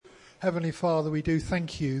Heavenly Father, we do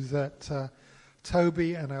thank you that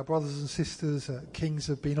Toby and our brothers and sisters at Kings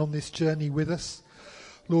have been on this journey with us.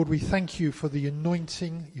 Lord, we thank you for the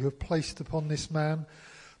anointing you have placed upon this man,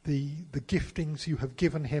 the giftings you have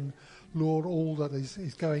given him. Lord, all that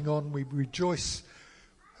is going on, we rejoice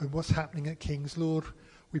in what's happening at Kings. Lord,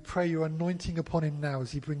 we pray your anointing upon him now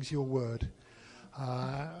as he brings your word.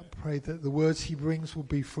 Pray that the words he brings will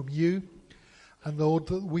be from you, and Lord,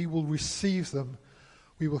 that we will receive them.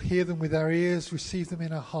 We will hear them with our ears, receive them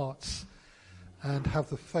in our hearts, and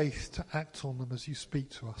have the faith to act on them as you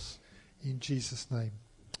speak to us. In Jesus' name,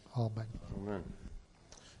 amen. Amen.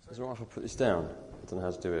 Is it all right if I put this down? I don't know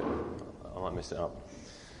how to do it. I might mess it up.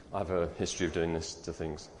 I have a history of doing this to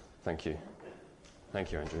things. Thank you.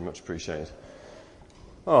 Thank you, Andrew. Much appreciated.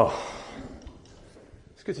 Oh,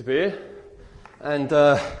 it's good to be here. And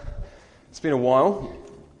it's been a while.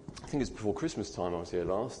 I think it's before Christmas time I was here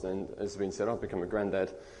last, and as has been said, I've become a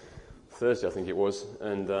granddad Thursday, I think it was,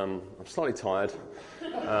 and I'm slightly tired.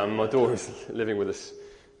 My daughter's living with us,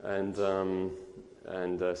 and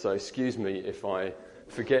so excuse me if I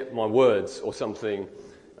forget my words or something.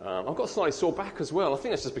 I've got a slightly sore back as well. I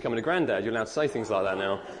think that's just becoming a granddad. You're allowed to say things like that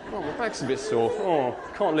now. Oh, my back's a bit sore. Oh,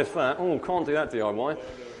 can't lift that. Oh, can't do that DIY.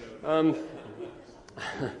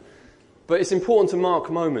 But it's important to mark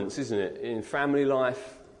moments, isn't it? In family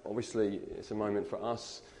life, obviously, it's a moment for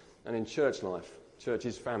us, and in church life. Church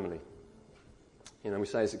is family. You know, we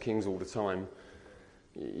say this at Kings all the time.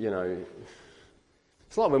 You know,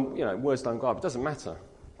 it's like when, you know, words don't go up. It doesn't matter.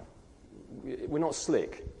 We're not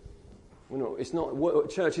slick.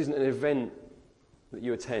 Church isn't an event that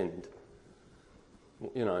you attend.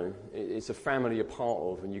 You know, it's a family you're part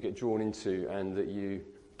of and you get drawn into, and that you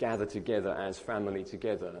gather together as family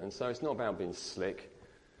together. And so it's not about being slick,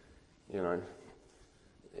 you know.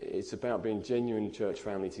 It's about being genuine church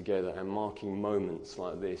family together and marking moments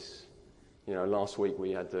like this. You know, last week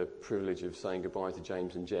we had the privilege of saying goodbye to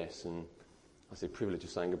James and Jess, and I said privilege of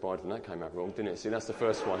saying goodbye to them. That came out wrong, didn't it? See, that's the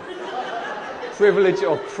first one. Privilege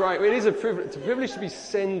of praying. It is a privilege. It's a privilege to be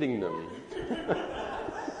sending them.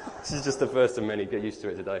 This is just the first of many. Get used to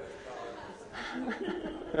it today.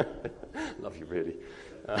 Love you, really.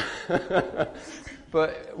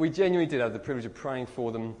 But we genuinely did have the privilege of praying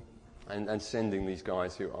for them and sending these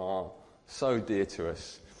guys who are so dear to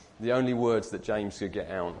us. The only words that James could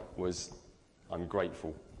get out was, "I'm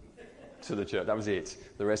grateful," to the church. That was it.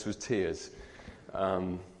 The rest was tears.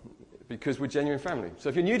 Because we're genuine family. So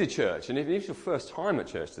if you're new to church, and if it's your first time at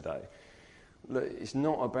church today, look, it's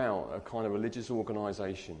not about a kind of religious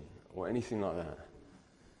organisation or anything like that.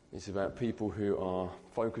 It's about people who are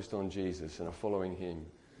focused on Jesus and are following him,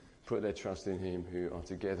 put their trust in him, who are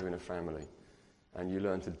together in a family. And you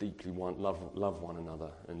learn to deeply love one another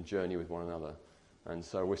and journey with one another. And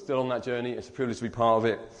so we're still on that journey. It's a privilege to be part of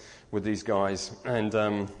it with these guys.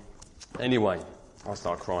 And anyway, I'll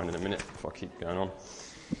start crying in a minute if I keep going on.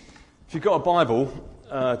 If you've got a Bible,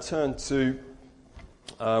 turn to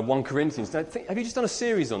 1 Corinthians. Now, have you just done a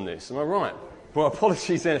series on this? Am I right? Well,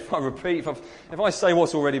 apologies then if I repeat. If I say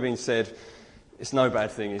what's already been said, it's no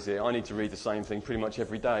bad thing, is it? I need to read the same thing pretty much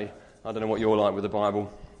every day. I don't know what you're like with the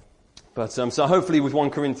Bible. But so hopefully with 1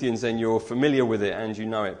 Corinthians then you're familiar with it and you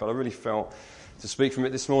know it. But I really felt to speak from it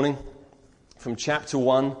this morning, from chapter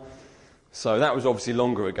 1. So that was obviously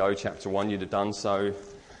longer ago, chapter 1 you'd have done, so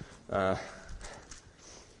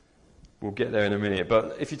we'll get there in a minute.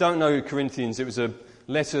 But if you don't know Corinthians, it was a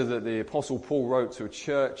letter that the Apostle Paul wrote to a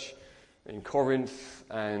church in Corinth,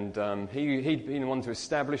 and he'd been the one to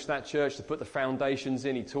establish that church, to put the foundations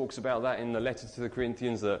in. He talks about that in the letter to the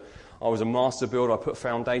Corinthians, that I was a master builder, I put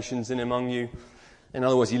foundations in among you. In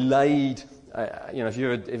other words, he laid, if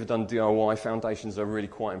you've ever done DIY, foundations are really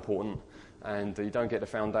quite important. And you don't get the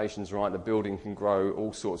foundations right, the building can grow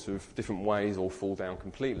all sorts of different ways or fall down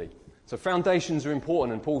completely. So foundations are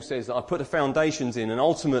important, and Paul says that I put the foundations in, and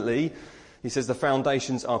ultimately, he says the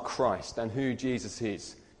foundations are Christ and who Jesus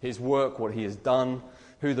is, his work, what he has done,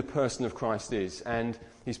 who the person of Christ is. And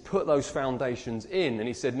he's put those foundations in, and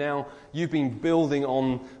he said, now you've been building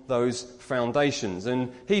on those foundations.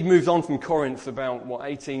 And he'd moved on from Corinth about,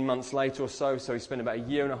 18 months later or so he spent about a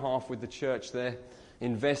year and a half with the church there,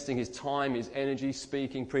 investing his time, his energy,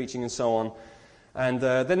 speaking, preaching, and so on. And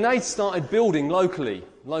then they started building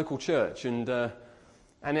local church, and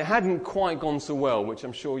it hadn't quite gone so well, which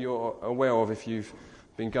I'm sure you're aware of if you've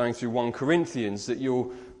been going through 1 Corinthians, that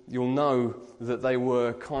you'll know that they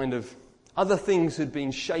were kind of, other things had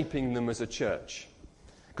been shaping them as a church.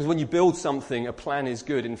 Because when you build something, a plan is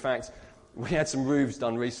good. In fact, we had some roofs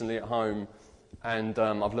done recently at home, and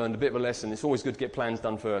I've learned a bit of a lesson. It's always good to get plans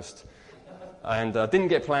done first. and didn't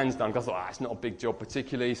get plans done. I thought, it's not a big job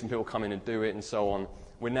particularly. Some people come in and do it and so on.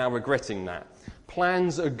 We're now regretting that.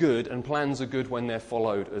 Plans are good, and plans are good when they're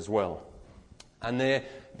followed as well. And they're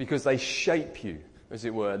because they shape you, as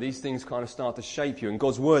it were. These things kind of start to shape you, and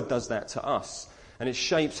God's Word does that to us. And it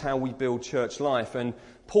shapes how we build church life. And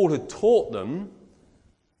Paul had taught them,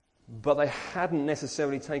 but they hadn't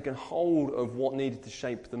necessarily taken hold of what needed to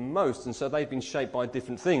shape them most. And so they'd been shaped by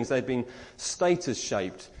different things. They'd been status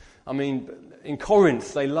shaped. I mean, in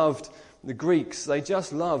Corinth, they loved the Greeks. They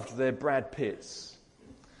just loved their Brad Pitts.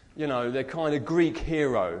 You know, their kind of Greek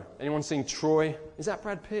hero. Anyone seen Troy? Is that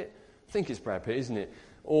Brad Pitt? I think it's Brad Pitt, isn't it?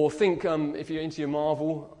 Or think, if you're into your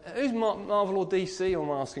Marvel, who's Marvel or DC? Or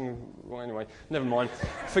am I asking? Well, anyway, never mind.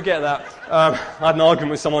 Forget that. I had an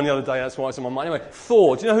argument with someone the other day, that's why it's on my mind. Anyway,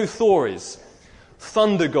 Thor. Do you know who Thor is?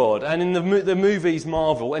 Thunder God. And in the movies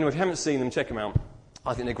Marvel, anyway, if you haven't seen them, check them out.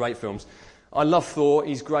 I think they're great films. I love Thor,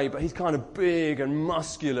 he's great, but he's kind of big and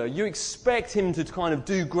muscular. You expect him to kind of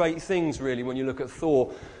do great things, really, when you look at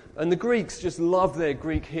Thor. And the Greeks just loved their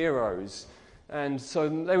Greek heroes. And so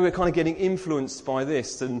they were kind of getting influenced by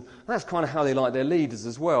this, and that's kind of how they liked their leaders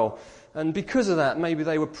as well. And because of that, maybe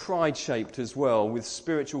they were pride-shaped as well, with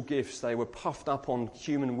spiritual gifts. They were puffed up on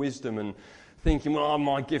human wisdom and thinking, well,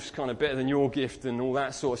 my gift's kind of better than your gift, and all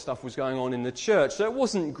that sort of stuff was going on in the church. So it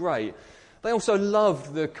wasn't great. They also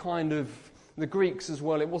loved the Greeks as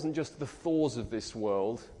well. It wasn't just the Thors of this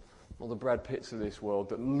world, or the Brad Pitts of this world,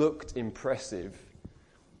 that looked impressive.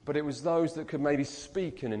 But it was those that could maybe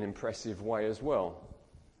speak in an impressive way as well.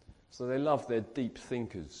 So they loved their deep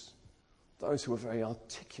thinkers, those who were very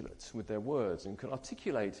articulate with their words and could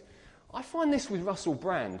articulate. I find this with Russell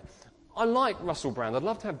Brand. I like Russell Brand. I'd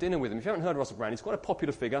love to have dinner with him. If you haven't heard of Russell Brand, he's quite a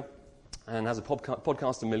popular figure and has a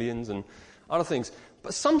podcast of millions and other things.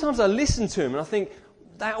 But sometimes I listen to him and I think,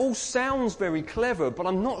 that all sounds very clever, but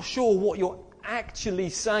I'm not sure what you're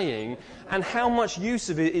actually saying and how much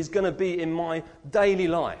use of it is going to be in my daily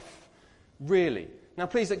life, really. Now,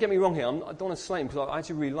 please don't get me wrong here. I don't want to slate him because I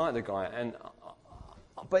actually really like the guy.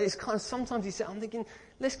 But it's kind of sometimes I'm thinking,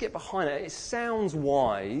 let's get behind it. It sounds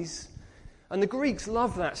wise, and the Greeks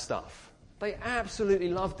loved that stuff. They absolutely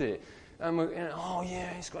loved it.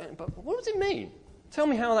 It's great. But what does it mean? Tell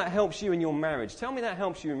me how that helps you in your marriage. Tell me that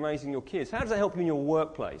helps you in raising your kids. How does that help you in your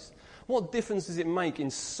workplace? What difference does it make in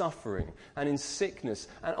suffering and in sickness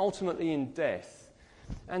and ultimately in death?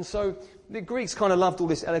 And so the Greeks kind of loved all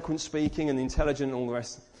this eloquent speaking and intelligent and all the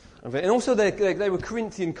rest of it. And also they were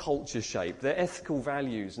Corinthian culture shaped, their ethical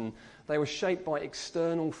values, and they were shaped by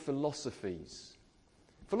external philosophies.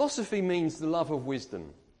 Philosophy means the love of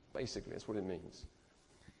wisdom, basically. That's what it means.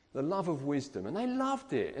 The love of wisdom. And they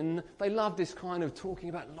loved it. And they loved this kind of talking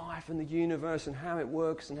about life and the universe and how it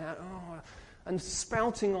works and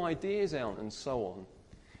spouting ideas out and so on.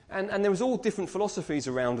 And there was all different philosophies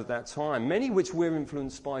around at that time, many which we're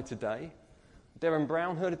influenced by today. Derren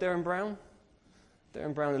Brown, heard of Derren Brown?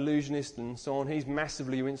 Derren Brown, illusionist and so on. He's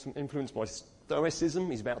massively influenced by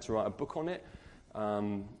Stoicism. He's about to write a book on it.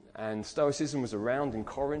 And Stoicism was around in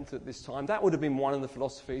Corinth at this time. That would have been one of the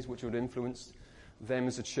philosophies which would have influenced them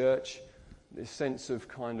as a church, this sense of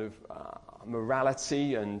kind of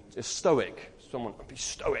morality and a stoic. Someone be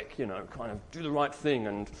stoic, kind of do the right thing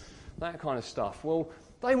and that kind of stuff. Well,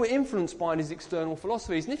 they were influenced by these external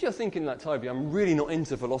philosophies. And if you're thinking like, Toby, I'm really not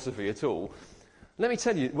into philosophy at all, let me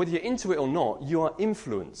tell you, whether you're into it or not, you are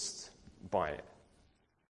influenced by it.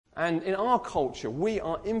 And in our culture, we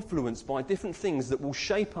are influenced by different things that will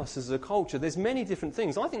shape us as a culture. There's many different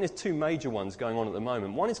things. I think there's two major ones going on at the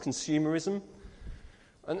moment. One is consumerism.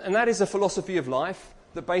 And that is a philosophy of life,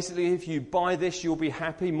 that basically if you buy this, you'll be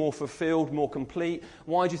happy, more fulfilled, more complete.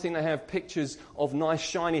 Why do you think they have pictures of nice,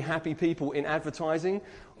 shiny, happy people in advertising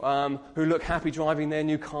who look happy driving their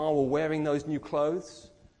new car or wearing those new clothes?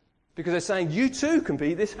 Because they're saying, you too can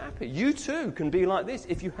be this happy. You too can be like this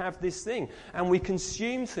if you have this thing. And we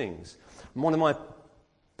consume things. One of my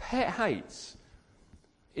pet hates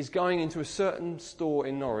is going into a certain store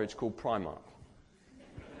in Norwich called Primark.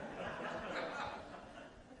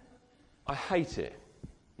 I hate it.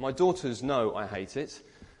 My daughters know I hate it.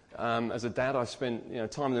 As a dad, I spent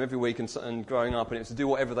time with them every week and growing up, and it was to do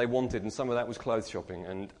whatever they wanted, and some of that was clothes shopping.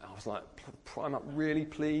 And I was like, Primark, really,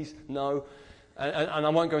 please? No. And I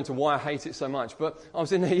won't go into why I hate it so much, but I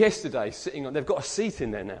was in there yesterday they've got a seat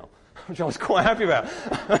in there now, which I was quite happy about.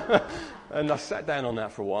 And I sat down on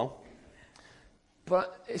that for a while.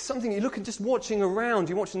 But it's something you look at just watching around,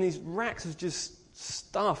 you're watching these racks of just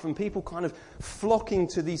stuff and people kind of flocking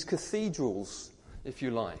to these cathedrals, if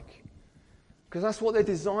you like. Because that's what they're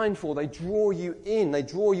designed for. They draw you in. They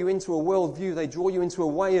draw you into a worldview. They draw you into a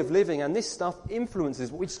way of living. And this stuff influences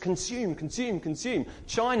what we just consume.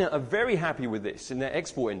 China are very happy with this in their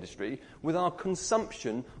export industry, with our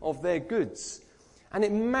consumption of their goods. And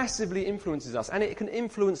it massively influences us. And it can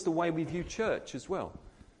influence the way we view church as well.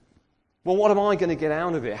 Well, what am I going to get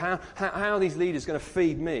out of it? How are these leaders going to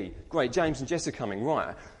feed me? Great, James and Jess are coming.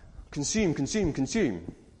 Right, consume. And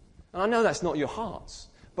I know that's not your hearts.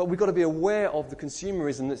 But we've got to be aware of the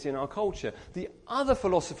consumerism that's in our culture. The other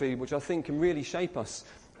philosophy, which I think can really shape us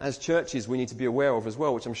as churches, we need to be aware of as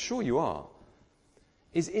well, which I'm sure you are,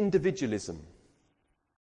 is individualism.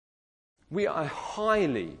 We are a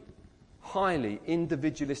highly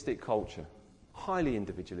individualistic culture. Highly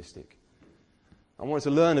individualistic. I wanted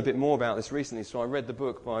to learn a bit more about this recently, so I read the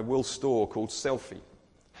book by Will Storr called Selfie,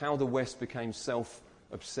 How the West Became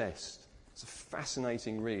Self-Obsessed. It's a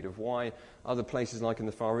fascinating read of why other places like in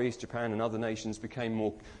the Far East, Japan and other nations became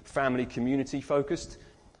more family, community focused,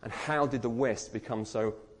 and how did the West become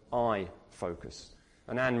so I focused.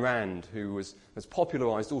 And Ayn Rand, who has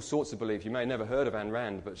popularised all sorts of beliefs. You may have never heard of Ayn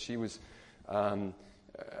Rand, but she was a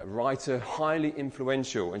writer, highly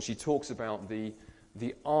influential, and she talks about the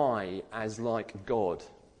I as like God,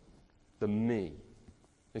 the me.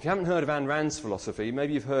 If you haven't heard of Ayn Rand's philosophy,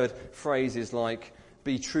 maybe you've heard phrases like,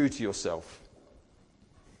 be true to yourself.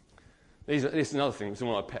 This is another thing, it's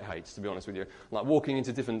one of my pet hates, to be honest with you. Like walking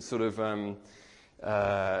into different sort of...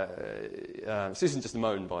 this isn't just a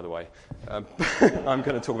moan, by the way. I'm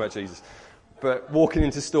going to talk about Jesus. But walking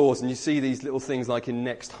into stores and you see these little things like in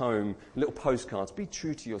Next Home, little postcards. Be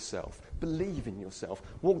true to yourself. Believe in yourself.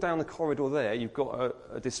 Walk down the corridor there, you've got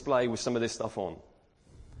a display with some of this stuff on.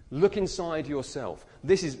 Look inside yourself.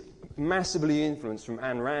 This is massively influenced from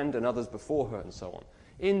Ayn Rand and others before her and so on.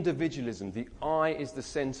 Individualism, the I is the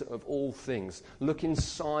centre of all things. Look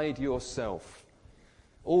inside yourself.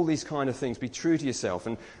 All these kind of things. Be true to yourself.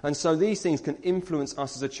 And so these things can influence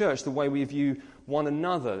us as a church, the way we view one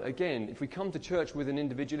another. Again, if we come to church with an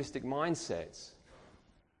individualistic mindset,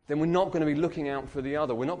 then we're not going to be looking out for the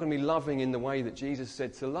other. We're not going to be loving in the way that Jesus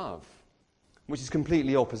said to love, which is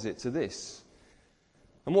completely opposite to this.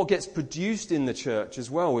 And what gets produced in the church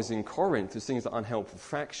as well as in Corinth is things like unhelpful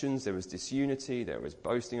factions, there was disunity, there was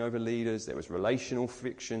boasting over leaders, there was relational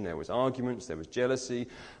friction, there was arguments, there was jealousy,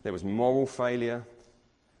 there was moral failure.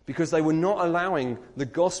 Because they were not allowing the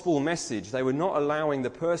gospel message, they were not allowing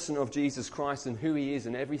the person of Jesus Christ and who he is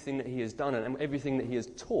and everything that he has done and everything that he has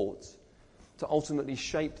taught to ultimately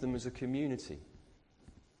shape them as a community.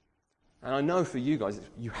 And I know for you guys,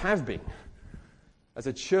 you have been, as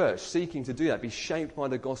a church, seeking to do that, be shaped by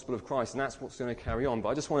the gospel of Christ, and that's what's going to carry on. But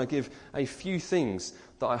I just want to give a few things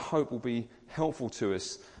that I hope will be helpful to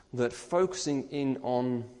us, that focusing in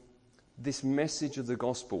on this message of the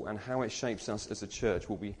gospel and how it shapes us as a church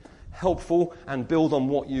will be helpful and build on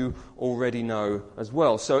what you already know as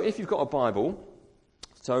well. So if you've got a Bible,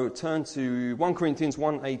 so turn to 1 Corinthians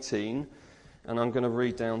 1:18, and I'm going to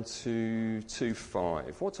read down to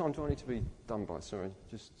 2:5. What time do I need to be done by? Sorry,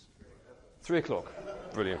 just 3 o'clock.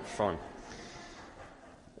 Brilliant, fine.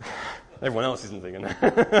 Everyone else isn't thinking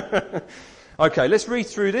that. Okay, let's read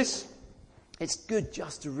through this. It's good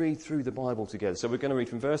just to read through the Bible together. So we're going to read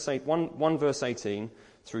from verse 1 verse 18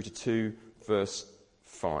 through to 2 verse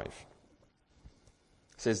 5. It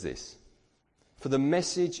says this: For the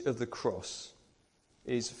message of the cross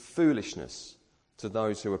is foolishness to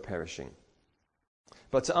those who are perishing.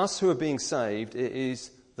 But to us who are being saved, it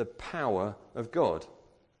is the power of God.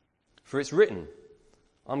 For it's written,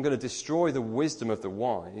 I'm going to destroy the wisdom of the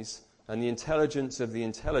wise, and the intelligence of the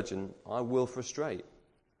intelligent I will frustrate.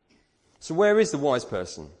 So where is the wise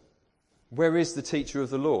person? Where is the teacher of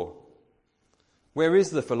the law? Where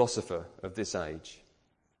is the philosopher of this age?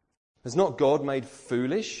 Has not God made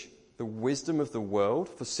foolish the wisdom of the world?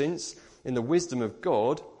 For since in the wisdom of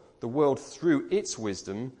God, the world through its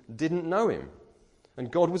wisdom didn't know him,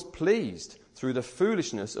 and God was pleased through the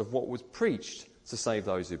foolishness of what was preached to save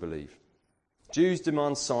those who believe. Jews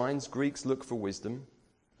demand signs, Greeks look for wisdom,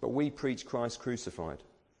 but we preach Christ crucified,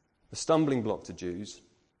 a stumbling block to Jews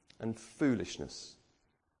and foolishness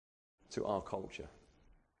to our culture.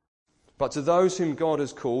 But to those whom God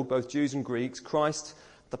has called, both Jews and Greeks, Christ,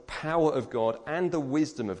 the power of God and the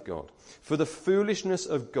wisdom of God. For the foolishness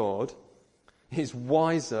of God is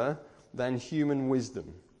wiser than human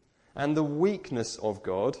wisdom, and the weakness of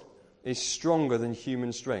God is stronger than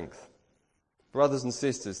human strength. Brothers and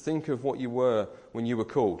sisters, think of what you were when you were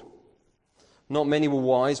called. Not many were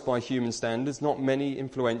wise by human standards, not many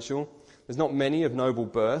influential. There's not many of noble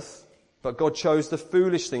birth, but God chose the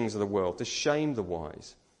foolish things of the world to shame the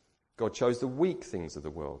wise. God chose the weak things of the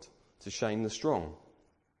world to shame the strong.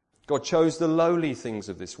 God chose the lowly things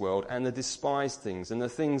of this world and the despised things and the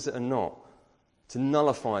things that are not, to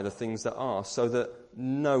nullify the things that are, so that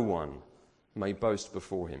no one may boast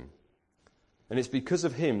before him. And it's because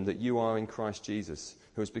of him that you are in Christ Jesus,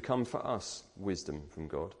 who has become for us wisdom from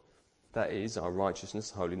God. That is our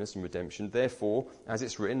righteousness, holiness and redemption. Therefore, as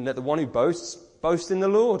it's written, let the one who boasts, boast in the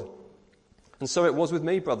Lord. And so it was with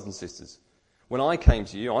me, brothers and sisters. When I came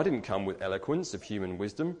to you, I didn't come with eloquence of human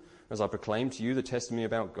wisdom, as I proclaimed to you the testimony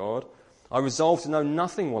about God. I resolved to know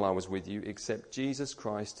nothing while I was with you except Jesus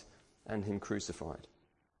Christ and him crucified.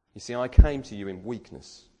 You see, I came to you in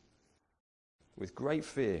weakness, with great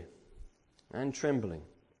fear and trembling.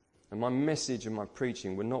 And my message and my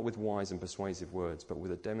preaching were not with wise and persuasive words, but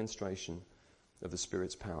with a demonstration of the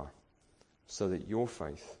Spirit's power, so that your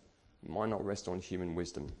faith might not rest on human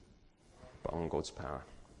wisdom, but on God's power.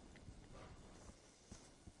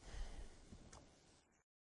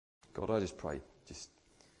 God, I just pray, just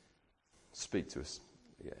speak to us,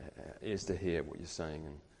 ears to hear what you're saying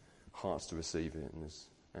and hearts to receive it. And as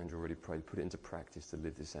Andrew already prayed, put it into practice to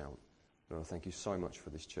live this out. Lord, I thank you so much for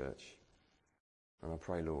this church. And I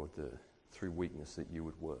pray, Lord, that through weakness that you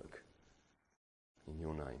would work. In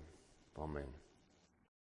your name. Amen.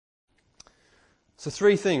 So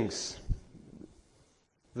 3 things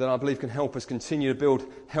that I believe can help us continue to build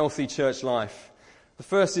healthy church life. The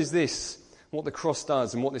first is this, what the cross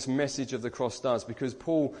does and what this message of the cross does, because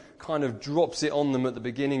Paul kind of drops it on them at the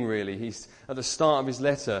beginning, really. He's at the start of his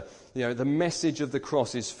letter. The message of the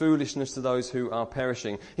cross is foolishness to those who are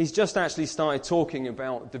perishing. He's just actually started talking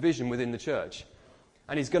about division within the church.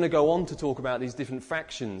 And he's going to go on to talk about these different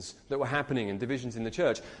factions that were happening and divisions in the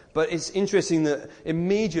church. But it's interesting that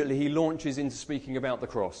immediately he launches into speaking about the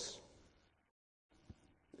cross.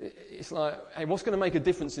 It's like, hey, what's going to make a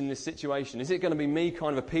difference in this situation? Is it going to be me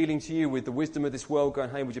kind of appealing to you with the wisdom of this world, going,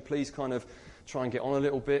 hey, would you please kind of try and get on a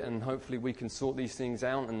little bit and hopefully we can sort these things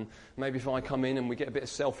out, and maybe if I come in and we get a bit of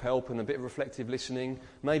self-help and a bit of reflective listening,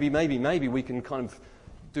 maybe we can kind of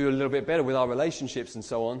do a little bit better with our relationships and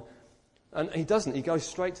so on. And he doesn't. He goes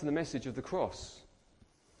straight to the message of the cross.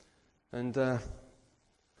 And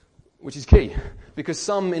which is key, because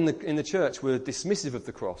some in the church were dismissive of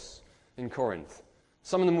the cross in Corinth.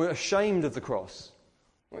 Some of them were ashamed of the cross.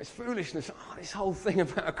 Well, it's foolishness. This whole thing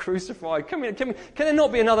about a crucified. Can there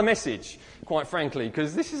not be another message, quite frankly?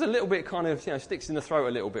 Because this is a little bit kind of, sticks in the throat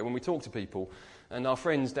a little bit when we talk to people. And our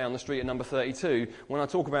friends down the street at number 32, when I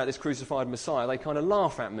talk about this crucified Messiah, they kind of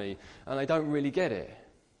laugh at me and they don't really get it.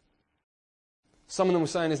 Some of them were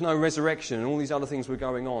saying there's no resurrection and all these other things were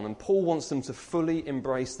going on. And Paul wants them to fully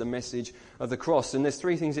embrace the message of the cross. And there's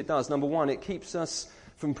 3 things it does. Number 1, it keeps us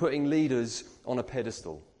from putting leaders on a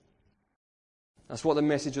pedestal. That's what the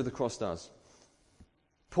message of the cross does.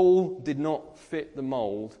 Paul did not fit the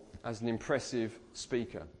mould as an impressive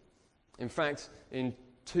speaker. In fact, in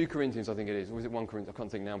 2 Corinthians, I think it is, or was it 1 Corinthians? I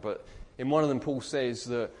can't think now, but in one of them Paul says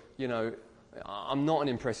that, I'm not an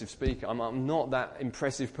impressive speaker. I'm not that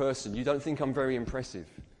impressive person. You don't think I'm very impressive.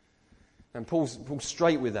 And Paul's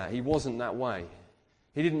straight with that. He wasn't that way.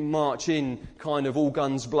 He didn't march in kind of all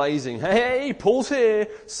guns blazing. Hey, Paul's here.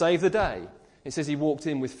 Save the day. It says he walked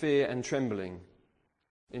in with fear and trembling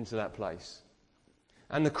into that place.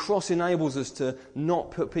 And the cross enables us to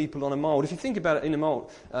not put people on a mould. If you think about it in a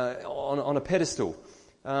mould, on a pedestal,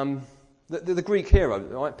 the Greek hero,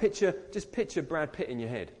 right? Just picture Brad Pitt in your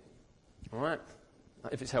head. All right?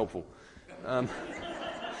 If it's helpful. But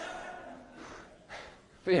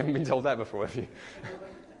you haven't been told that before, have you?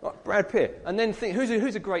 Brad Pitt. And then think,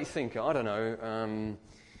 who's a great thinker? I don't know.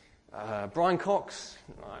 Brian Cox?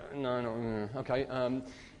 No. Okay.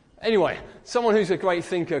 Anyway, someone who's a great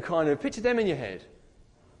thinker, kind of, picture them in your head.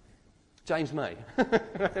 James May.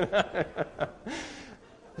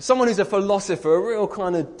 Someone who's a philosopher, a real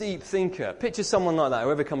kind of deep thinker. Picture someone like that,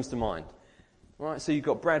 whoever comes to mind. Right? So you've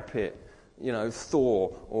got Brad Pitt,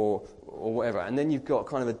 Thor or whatever. And then you've got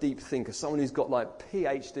kind of a deep thinker, someone who's got like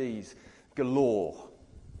PhDs galore.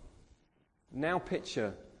 Now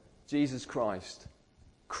picture Jesus Christ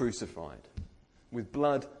crucified, with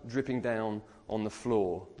blood dripping down on the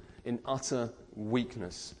floor, in utter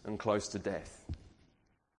weakness and close to death.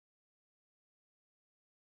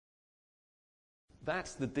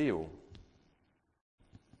 That's the deal.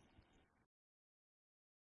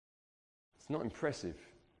 It's not impressive.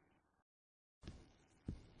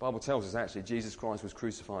 The Bible tells us actually Jesus Christ was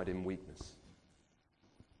crucified in weakness.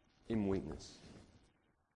 In weakness.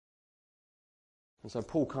 And so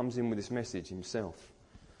Paul comes in with this message himself.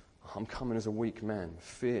 I'm coming as a weak man,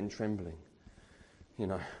 fear and trembling.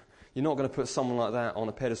 You're not going to put someone like that on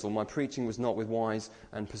a pedestal. My preaching was not with wise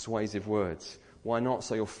and persuasive words. Why not?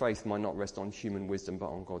 So your faith might not rest on human wisdom, but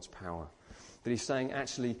on God's power. That he's saying,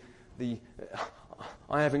 actually,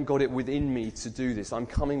 I haven't got it within me to do this. I'm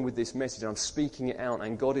coming with this message and I'm speaking it out,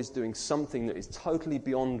 and God is doing something that is totally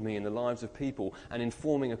beyond me in the lives of people and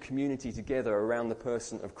informing a community together around the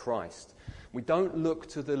person of Christ. We don't look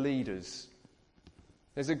to the leaders.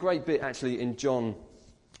 There's a great bit actually in John,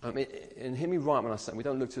 and hear me right when I say we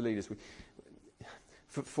don't look to leaders.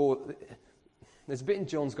 There's a bit in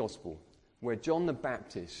John's Gospel where John the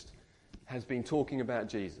Baptist has been talking about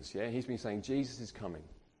Jesus. Yeah, he's been saying Jesus is coming.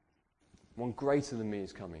 One greater than me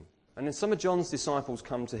is coming. And then some of John's disciples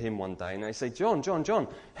come to him one day and they say, John,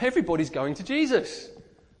 everybody's going to Jesus.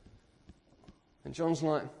 And John's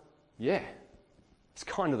like, yeah, it's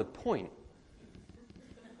kind of the point.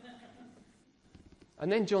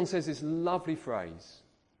 And then John says this lovely phrase.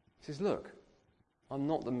 He says, look, I'm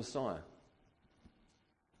not the Messiah.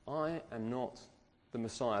 I am not the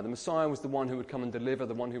Messiah. The Messiah was the one who would come and deliver,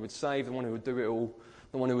 the one who would save, the one who would do it all,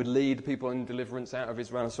 the one who would lead people in deliverance out of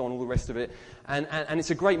Israel and so on, all the rest of it. And it's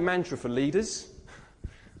a great mantra for leaders.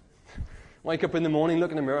 Wake up in the morning, look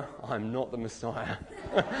in the mirror, I'm not the Messiah.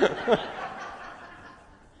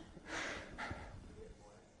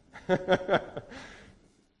 Because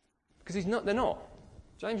they're not.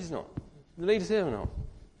 James is not. The leaders here are not.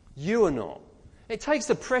 You are not. It takes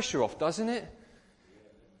the pressure off, doesn't it?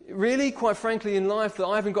 Really, quite frankly, in life, that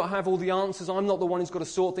I haven't got to have all the answers. I'm not the one who's got to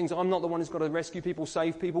sort things. I'm not the one who's got to rescue people,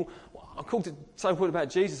 save people. I'm called to say a word about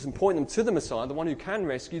Jesus and point them to the Messiah, the one who can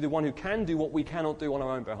rescue, the one who can do what we cannot do on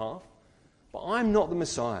our own behalf. But I'm not the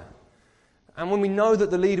Messiah. And when we know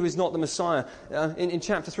that the leader is not the Messiah, in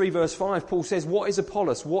chapter 3, verse 5, Paul says, what is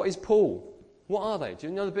Apollos? What is Paul? What are they? Do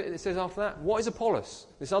you know the bit that says after that? What is Apollos,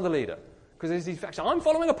 this other leader? Because there's these factions. I'm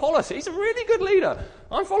following Apollos. He's a really good leader.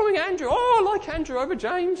 I'm following Andrew. Oh, I like Andrew over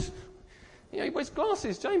James. You know, he wears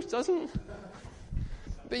glasses. James doesn't.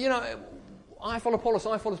 But, you know, I follow Apollos.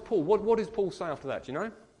 I follow Paul. What does Paul say after that? Do you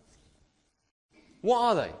know? What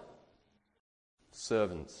are they?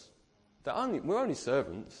 Servants. We're only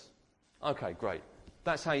servants. Okay, great.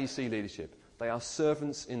 That's how you see leadership. They are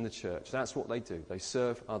servants in the church. That's what they do. They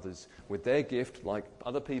serve others with their gift, like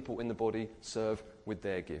other people in the body serve with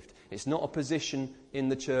their gift. It's not a position in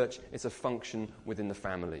the church, it's a function within the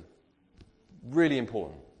family. Really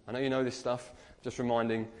important. I know you know this stuff, just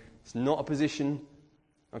reminding, it's not a position,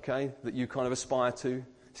 okay, that you kind of aspire to.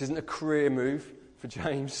 This isn't a career move for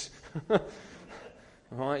James. All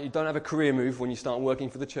right, you don't have a career move when you start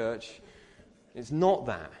working for the church. It's not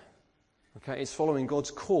that. Okay, it's following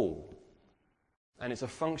God's call. And it's a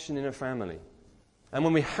function in a family. And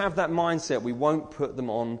when we have that mindset, we won't put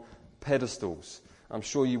them on pedestals. I'm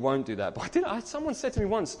sure you won't do that. But someone said to me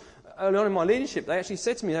once, early on in my leadership, they actually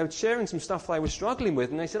said to me, they were sharing some stuff they were struggling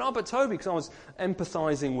with, and they said, oh, but Toby, because I was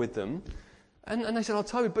empathising with them, and they said, oh,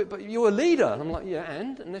 Toby, but you're a leader. And I'm like, yeah,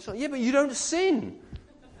 and? And they're like, yeah, but you don't sin.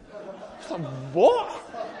 It's like, what?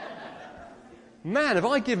 Man, have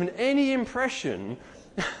I given any impression...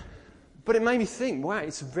 But it made me think, wow,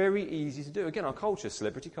 it's very easy to do. Again, our culture,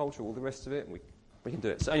 celebrity culture, all the rest of it, we can do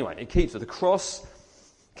it. So anyway, the cross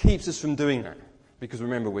keeps us from doing that. Because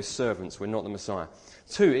remember, we're servants, we're not the Messiah.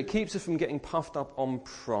 2, it keeps us from getting puffed up on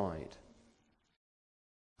pride.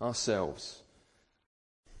 Ourselves.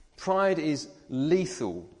 Pride is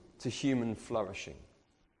lethal to human flourishing.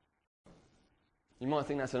 You might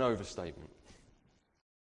think that's an overstatement.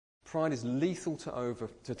 Pride is lethal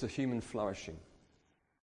to human flourishing.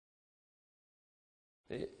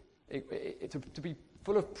 To be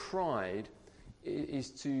full of pride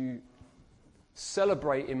is to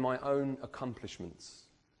celebrate in my own accomplishments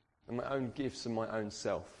and my own gifts and my own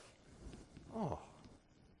self. Oh,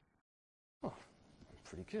 I'm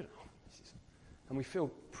pretty good. And we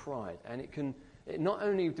feel pride. And not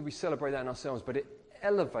only do we celebrate that in ourselves, but it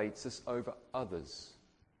elevates us over others,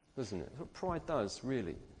 doesn't it? That's what pride does,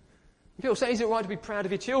 really. People say, is it right to be proud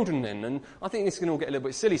of your children then? And I think this can all get a little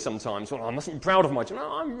bit silly sometimes. Well, I mustn't be proud of my children.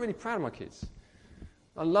 No, I'm really proud of my kids.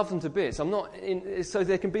 I love them to bits. So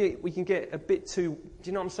we can get a bit too, do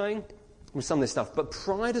you know what I'm saying? With some of this stuff. But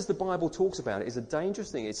pride, as the Bible talks about it, is a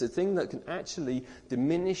dangerous thing. It's a thing that can actually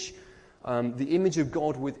diminish the image of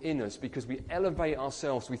God within us because we elevate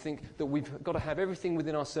ourselves. We think that we've got to have everything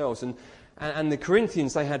within ourselves. And the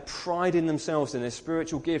Corinthians, they had pride in themselves, in their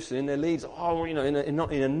spiritual gifts, and in their leaders. In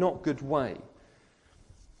a not good way.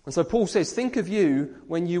 And so Paul says, think of you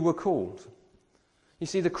when you were called. You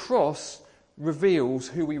see, the cross reveals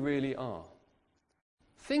who we really are.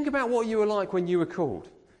 Think about what you were like when you were called.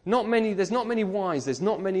 There's not many wise, there's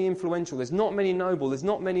not many influential, there's not many noble, there's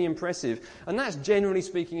not many impressive. And that's generally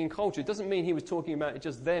speaking in culture. It doesn't mean he was talking about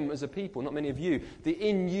just them as a people, not many of you. The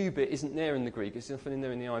in you bit isn't there in the Greek, it's often in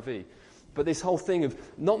there in the IV. But this whole thing of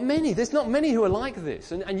there's not many who are like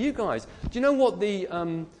this. And you guys, do you know what the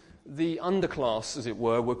underclass, as it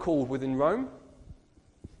were called within Rome?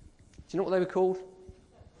 Do you know what they were called?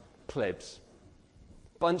 Plebs.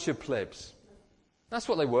 Bunch of plebs. That's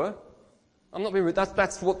what they were. I'm not being rude.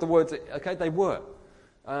 That's what the words, okay, they were.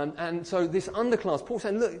 And so this underclass, Paul's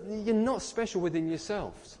saying, look, you're not special within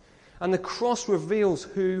yourselves. And the cross reveals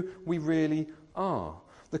who we really are.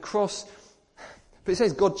 The cross, but it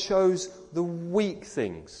says God chose the weak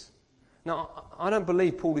things. Now, I don't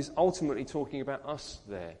believe Paul is ultimately talking about us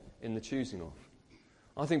there in the choosing of.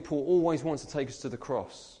 I think Paul always wants to take us to the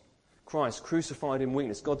cross. Christ crucified in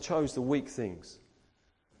weakness. God chose the weak things.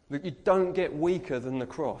 Look, you don't get weaker than the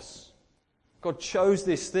cross. God chose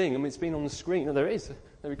this thing. I mean, it's been on the screen. No, there it is.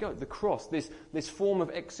 There we go. The cross, this form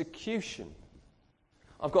of execution.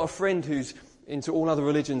 I've got a friend who's into all other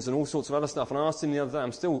religions and all sorts of other stuff, and I asked him the other day,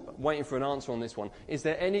 I'm still waiting for an answer on this one, is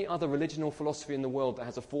there any other religion or philosophy in the world that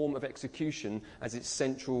has a form of execution as its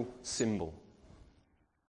central symbol?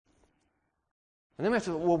 And then we have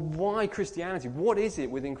to, well, why Christianity? What is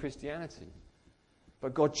it within Christianity?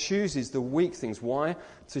 But God chooses the weak things. Why?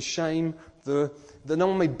 To shame that no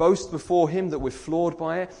one may boast before him, that we're flawed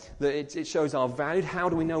by it, that it shows our value. How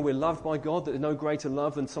do we know we're loved by God? That there's no greater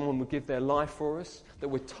love than someone would give their life for us, that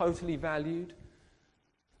we're totally valued.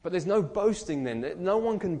 But there's no boasting then. No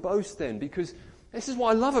one can boast then, because this is what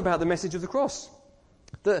I love about the message of the cross.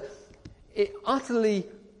 That it utterly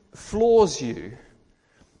floors you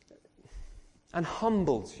and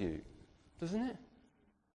humbles you, doesn't it?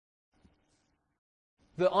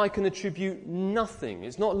 That I can attribute nothing.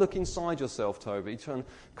 It's not look inside yourself, Toby,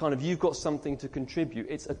 you've got something to contribute.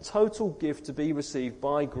 It's a total gift to be received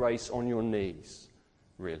by grace on your knees,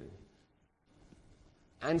 really.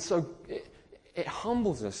 And so it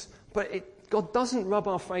humbles us, but God doesn't rub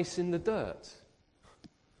our face in the dirt.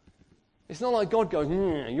 It's not like God goes,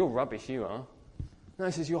 you're rubbish, you are. No,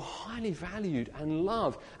 he says, you're highly valued and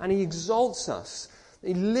loved, and he exalts us.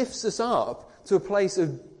 He lifts us up to a place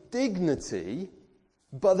of dignity.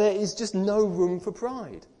 But there is just no room for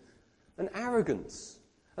pride and arrogance.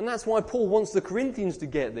 And that's why Paul wants the Corinthians to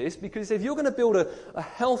get this, because if you're going to build a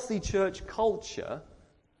healthy church culture,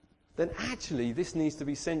 then actually this needs to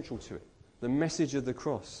be central to it, the message of the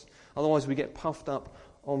cross. Otherwise we get puffed up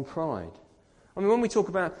on pride. I mean, when we talk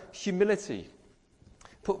about humility,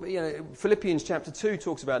 Philippians chapter 2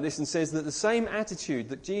 talks about this and says that the same attitude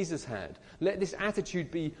that Jesus had, let this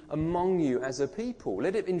attitude be among you as a people.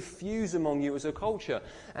 Let it infuse among you as a culture.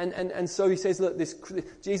 And so he says, look,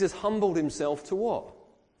 Jesus humbled himself to what?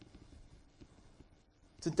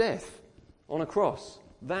 To death on a cross.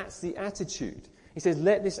 That's the attitude. He says,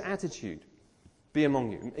 let this attitude be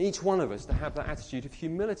among you. Each one of us to have that attitude of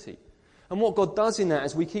humility. And what God does in that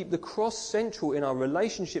is we keep the cross central in our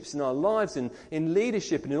relationships, in our lives, in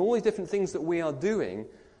leadership, and in all the different things that we are doing.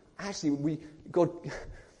 Actually, God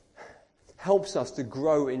helps us to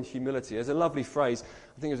grow in humility. There's a lovely phrase,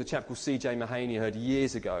 I think it was a chap called C.J. Mahaney heard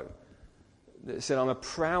years ago, that said, I'm a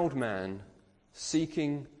proud man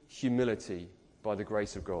seeking humility by the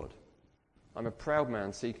grace of God. I'm a proud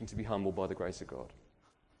man seeking to be humble by the grace of God.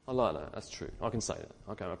 I like that. That's true. I can say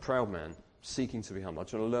that. Okay, I'm a proud man seeking to be humble. I'm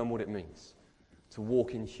trying to learn what it means to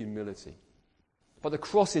walk in humility. But the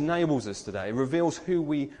cross enables us today. It reveals who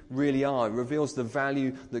we really are. It reveals the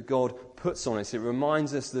value that God puts on us. It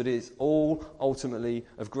reminds us that it's all ultimately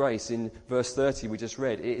of grace. In verse 30 we just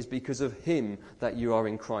read, it is because of him that you are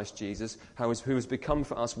in Christ Jesus, who has become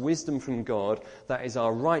for us wisdom from God. That is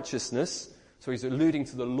our righteousness. So he's alluding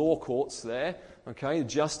to the law courts there. Okay, the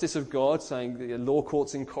justice of God, saying the law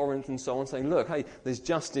courts in Corinth and so on, saying, look, hey, there's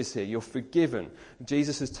justice here, you're forgiven.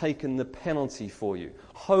 Jesus has taken the penalty for you.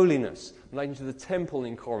 Holiness, relating to the temple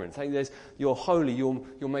in Corinth. Hey, you're holy,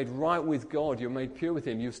 you're made right with God, you're made pure with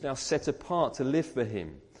him, you're now set apart to live for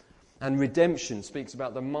him. And redemption speaks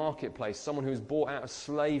about the marketplace, someone who is bought out of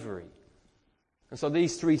slavery. And so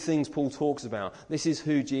these three things Paul talks about. This is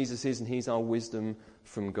who Jesus is, and he's our wisdom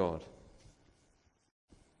from God.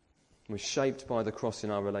 We're shaped by the cross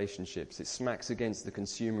in our relationships. It smacks against the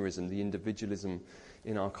consumerism, the individualism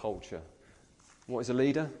in our culture. What is a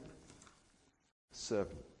leader?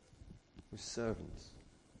 Servant. We're servants.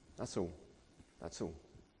 That's all. That's all.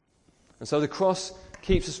 And so the cross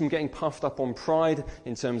keeps us from getting puffed up on pride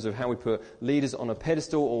in terms of how we put leaders on a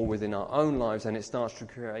pedestal or within our own lives, and it starts to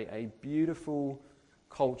create a beautiful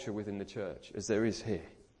culture within the church, as there is here.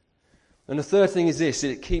 And the third thing is this: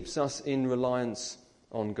 it keeps us in reliance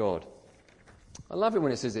on God. I love it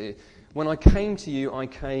when it says it. When I came to you, I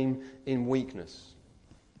came in weakness.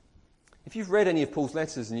 If you've read any of Paul's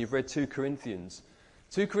letters and you've read 2 Corinthians,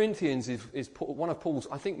 2 Corinthians is one of Paul's,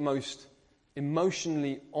 I think, most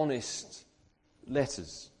emotionally honest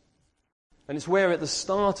letters. And it's where at the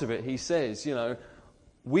start of it he says,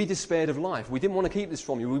 we despaired of life. We didn't want to keep this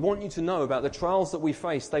from you. We want you to know about the trials that we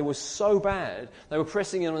faced. They were so bad. They were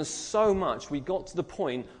pressing in on us so much. We got to the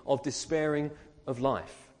point of despairing of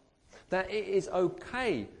life. That it is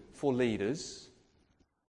okay for leaders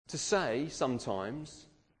to say sometimes,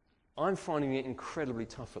 I'm finding it incredibly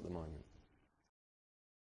tough at the moment.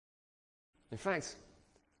 In fact,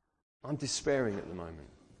 I'm despairing at the moment.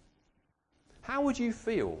 How would you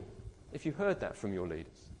feel if you heard that from your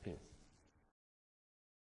leaders here?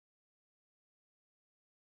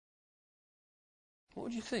 What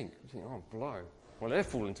would you think? You think, oh, blow. Well, they're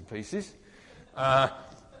falling to pieces. My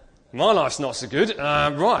life's not so good.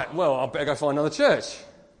 Right, well, I better go find another church.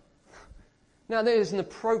 Now, there's an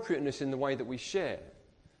appropriateness in the way that we share.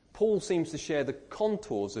 Paul seems to share the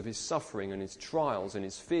contours of his suffering and his trials and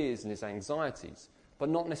his fears and his anxieties, but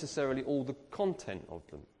not necessarily all the content of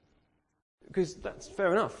them. Because that's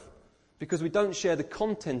fair enough. Because we don't share the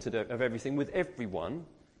content of everything with everyone.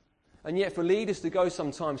 And yet for leaders to go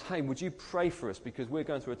sometimes, hey, would you pray for us because we're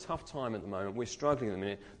going through a tough time at the moment, we're struggling at the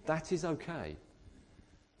minute, that is okay.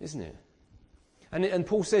 Isn't it? And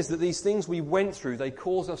Paul says that these things we went through, they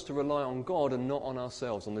cause us to rely on God and not on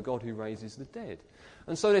ourselves, on the God who raises the dead.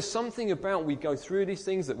 And so there's something about we go through these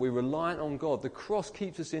things that we're reliant on God. The cross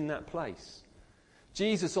keeps us in that place.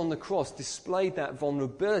 Jesus on the cross displayed that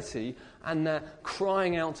vulnerability and that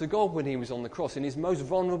crying out to God when he was on the cross in his most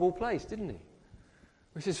vulnerable place, didn't he?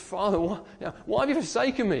 He says, Father, why have you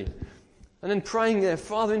forsaken me? And then praying there,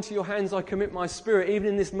 Father, into your hands I commit my spirit, even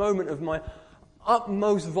in this moment of my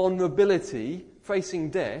utmost vulnerability, facing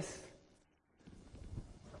death.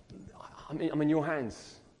 I'm in your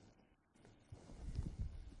hands.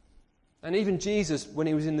 And even Jesus, when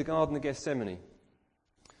he was in the Garden of Gethsemane,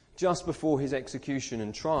 just before his execution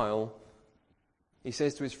and trial, he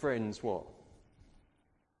says to his friends, what?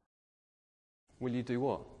 Will you do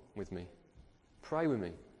what with me? Pray with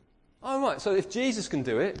me. Oh, right, so if Jesus can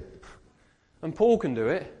do it, and Paul can do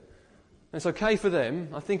it, and it's okay for them,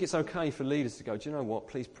 I think it's okay for leaders to go, do you know what,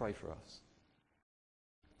 please pray for us.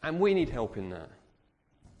 And we need help in that.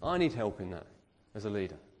 I need help in that as a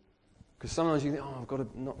leader. Because sometimes you think, I've got to,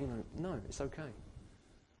 no, it's okay.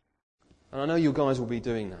 And I know you guys will be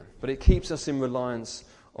doing that. But it keeps us in reliance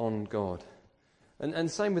on God. And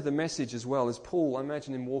same with the message as well. As Paul, I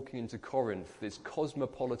imagine him walking into Corinth, this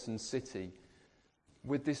cosmopolitan city,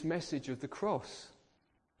 with this message of the cross.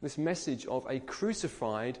 This message of a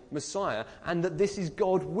crucified Messiah, and that this is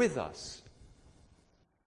God with us.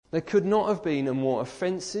 There could not have been a more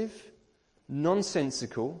offensive,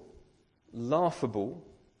 nonsensical, laughable,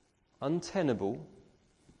 untenable,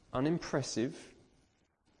 unimpressive,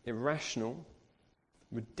 irrational,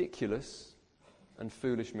 ridiculous, and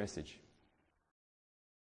foolish message.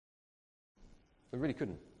 They really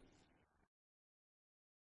couldn't.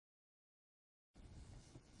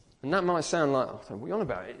 And that might sound like, what are you on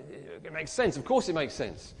about? It makes sense. Of course it makes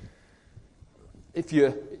sense. If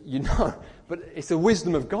you know, but it's the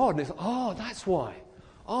wisdom of God. And it's, that's why.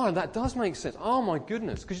 That does make sense. Oh, my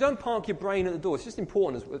goodness. Because you don't park your brain at the door. It's just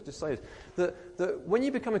important to say this, that when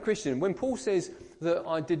you become a Christian, when Paul says that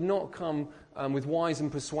I did not come with wise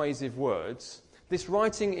and persuasive words, this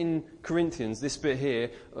writing in Corinthians, this bit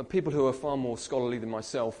here, people who are far more scholarly than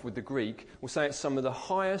myself with the Greek will say it's some of the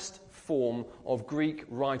highest form of Greek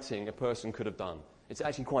writing a person could have done. It's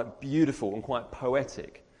actually quite beautiful and quite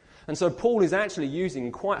poetic. And so Paul is actually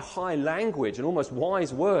using quite high language and almost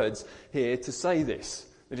wise words here to say this.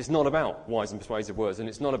 That it's not about wise and persuasive words, and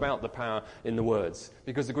it's not about the power in the words.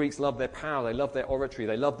 Because the Greeks love their power, they love their oratory,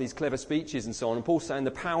 they love these clever speeches and so on. And Paul's saying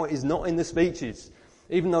the power is not in the speeches.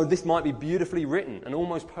 Even though this might be beautifully written and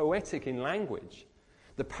almost poetic in language,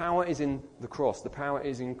 the power is in the cross, the power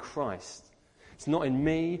is in Christ. It's not in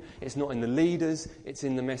me, it's not in the leaders, it's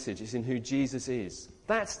in the message, it's in who Jesus is.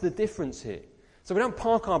 That's the difference here. So we don't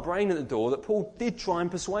park our brain at the door that Paul did try and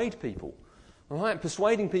persuade people. All right?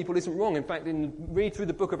 Persuading people isn't wrong. In fact, read through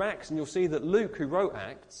the book of Acts and you'll see that Luke, who wrote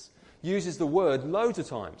Acts, uses the word loads of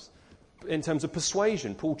times in terms of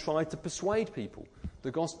persuasion. Paul tried to persuade people,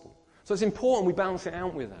 the gospel. So it's important we balance it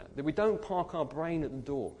out with that we don't park our brain at the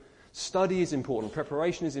door. Study is important,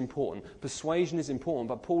 preparation is important, persuasion is important,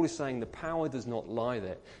 but Paul is saying the power does not lie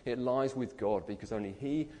there. It lies with God because only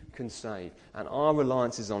He can save. And our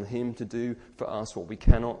reliance is on Him to do for us what we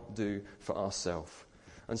cannot do for ourselves.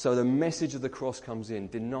 And so the message of the cross comes in.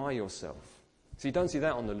 Deny yourself. So you don't see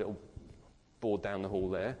that on the little board down the hall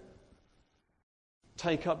there.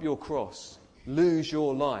 Take up your cross. Lose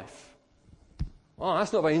your life. Oh,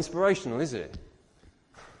 that's not very inspirational, is it?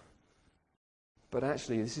 But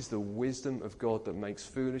actually, this is the wisdom of God that makes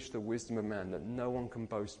foolish the wisdom of man, that no one can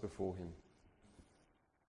boast before him.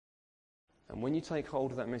 And when you take hold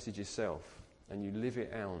of that message yourself, and you live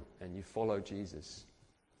it out, and you follow Jesus,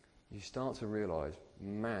 you start to realise,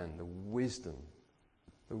 man, the wisdom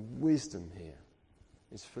here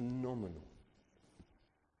is phenomenal.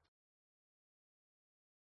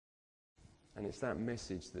 And it's that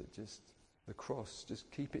message that just, the cross,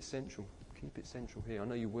 just keep it central here. I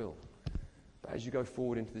know you will. But as you go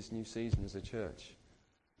forward into this new season as a church,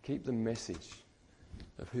 keep the message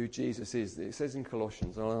of who Jesus is. It says in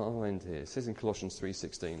Colossians, I'll end here. It says in Colossians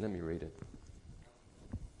 3:16. Let me read it.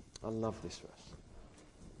 I love this verse.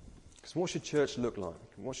 Because what should church look like?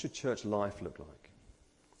 What should church life look like?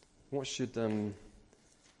 What should,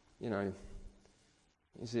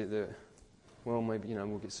 is it that, well, maybe,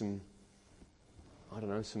 we'll get some,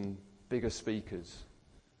 some bigger speakers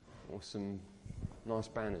or some nice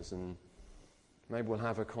banners, and maybe we'll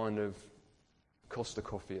have a kind of Costa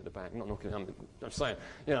coffee at the back. Not knocking, I'm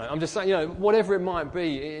just saying, whatever it might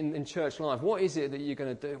be in church life, what is it that you're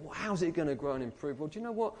going to do? How's it going to grow and improve? Well, do you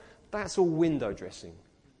know what? That's all window dressing.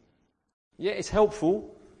 Yeah, it's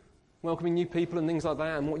helpful, welcoming new people and things like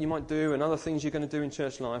that, and what you might do and other things you're going to do in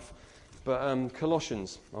church life. But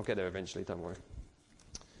Colossians, I'll get there eventually, don't worry.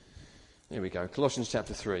 Here we go, Colossians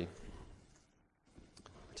chapter 3. I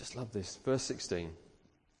just love this, verse 16.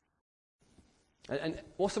 And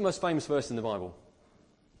what's the most famous verse in the Bible?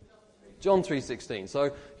 John 3:16. So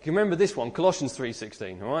you can remember this one, Colossians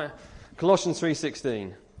 3:16, all right? Colossians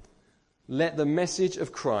 3:16. Let the message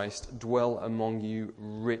of Christ dwell among you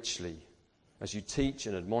richly, as you teach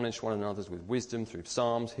and admonish one another with wisdom through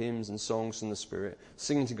psalms, hymns and songs from the Spirit,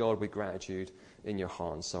 singing to God with gratitude in your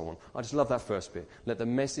heart, and so on. I just love that first bit. Let the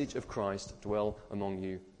message of Christ dwell among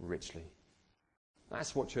you richly.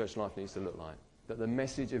 That's what church life needs to look like. That the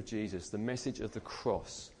message of Jesus, the message of the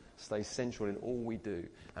cross, stays central in all we do.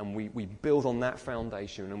 And we build on that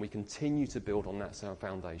foundation, and we continue to build on that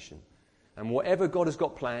foundation. And whatever God has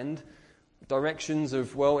got planned, directions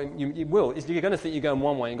of, you will. You're going to think you're going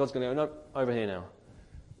one way, and God's going to go, no, over here now.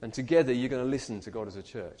 And together you're going to listen to God as a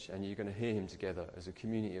church, and you're going to hear him together as a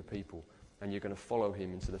community of people, and you're going to follow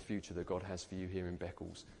him into the future that God has for you here in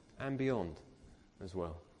Beccles and beyond as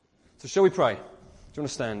well. So shall we pray? Do you want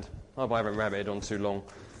to stand? I hope I haven't rabbited on too long.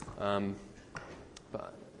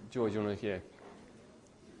 But George, you want to, yeah.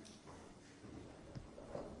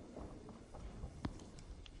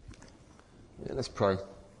 Yeah, let's pray.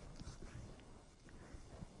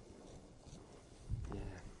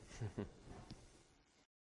 Yeah.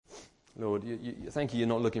 Lord, thank you, you're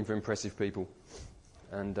not looking for impressive people.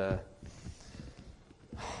 And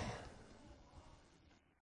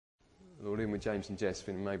Lord, even with James and Jess,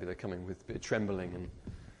 maybe they're coming with a bit of trembling and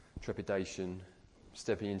trepidation,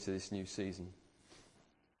 stepping into this new season.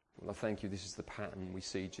 Well, I thank you, this is the pattern we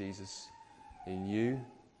see, Jesus, in you.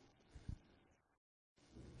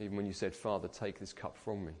 Even when you said, Father, take this cup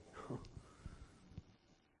from me.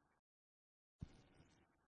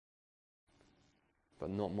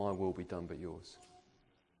 But not my will be done, but yours.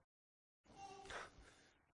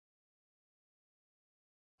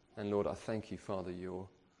 And Lord, I thank you, Father,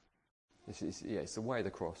 it's the way of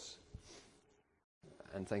the cross.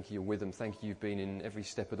 And thank you, you're with them. Thank you, you've been in every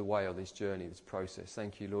step of the way of this journey, this process.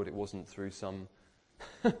 Thank you, Lord, it wasn't through some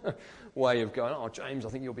way of going, oh, James, I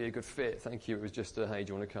think you'll be a good fit. Thank you, it was just, hey,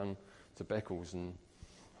 do you want to come to Beccles and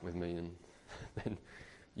with me? And then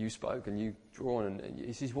you spoke and you draw on, and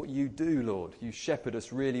this is what you do, Lord. You shepherd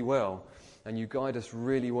us really well, and you guide us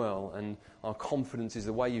really well, and our confidence is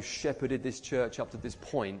the way you've shepherded this church up to this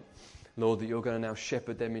point, Lord, that you're going to now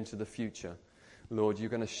shepherd them into the future. Lord, you're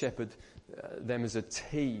going to shepherd them as a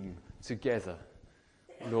team together.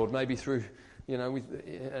 Lord, maybe through,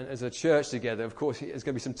 as a church together, of course, there's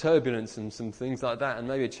going to be some turbulence and some things like that, and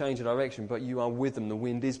maybe a change of direction, but you are with them. The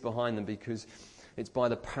wind is behind them because it's by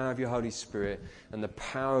the power of your Holy Spirit and the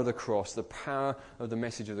power of the cross, the power of the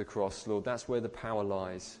message of the cross, Lord. That's where the power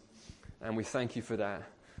lies. And we thank you for that.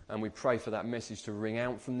 And we pray for that message to ring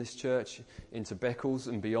out from this church into Beccles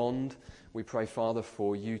and beyond. We pray, Father,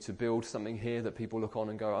 for you to build something here that people look on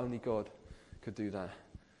and go, only God could do that.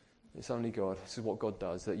 It's only God. This is what God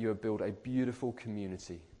does, that you have built a beautiful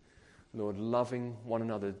community. Lord, loving one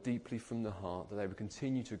another deeply from the heart, that they would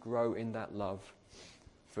continue to grow in that love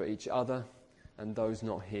for each other and those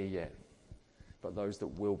not here yet, but those that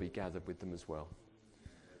will be gathered with them as well.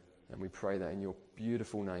 And we pray that in your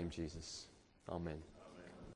beautiful name, Jesus. Amen.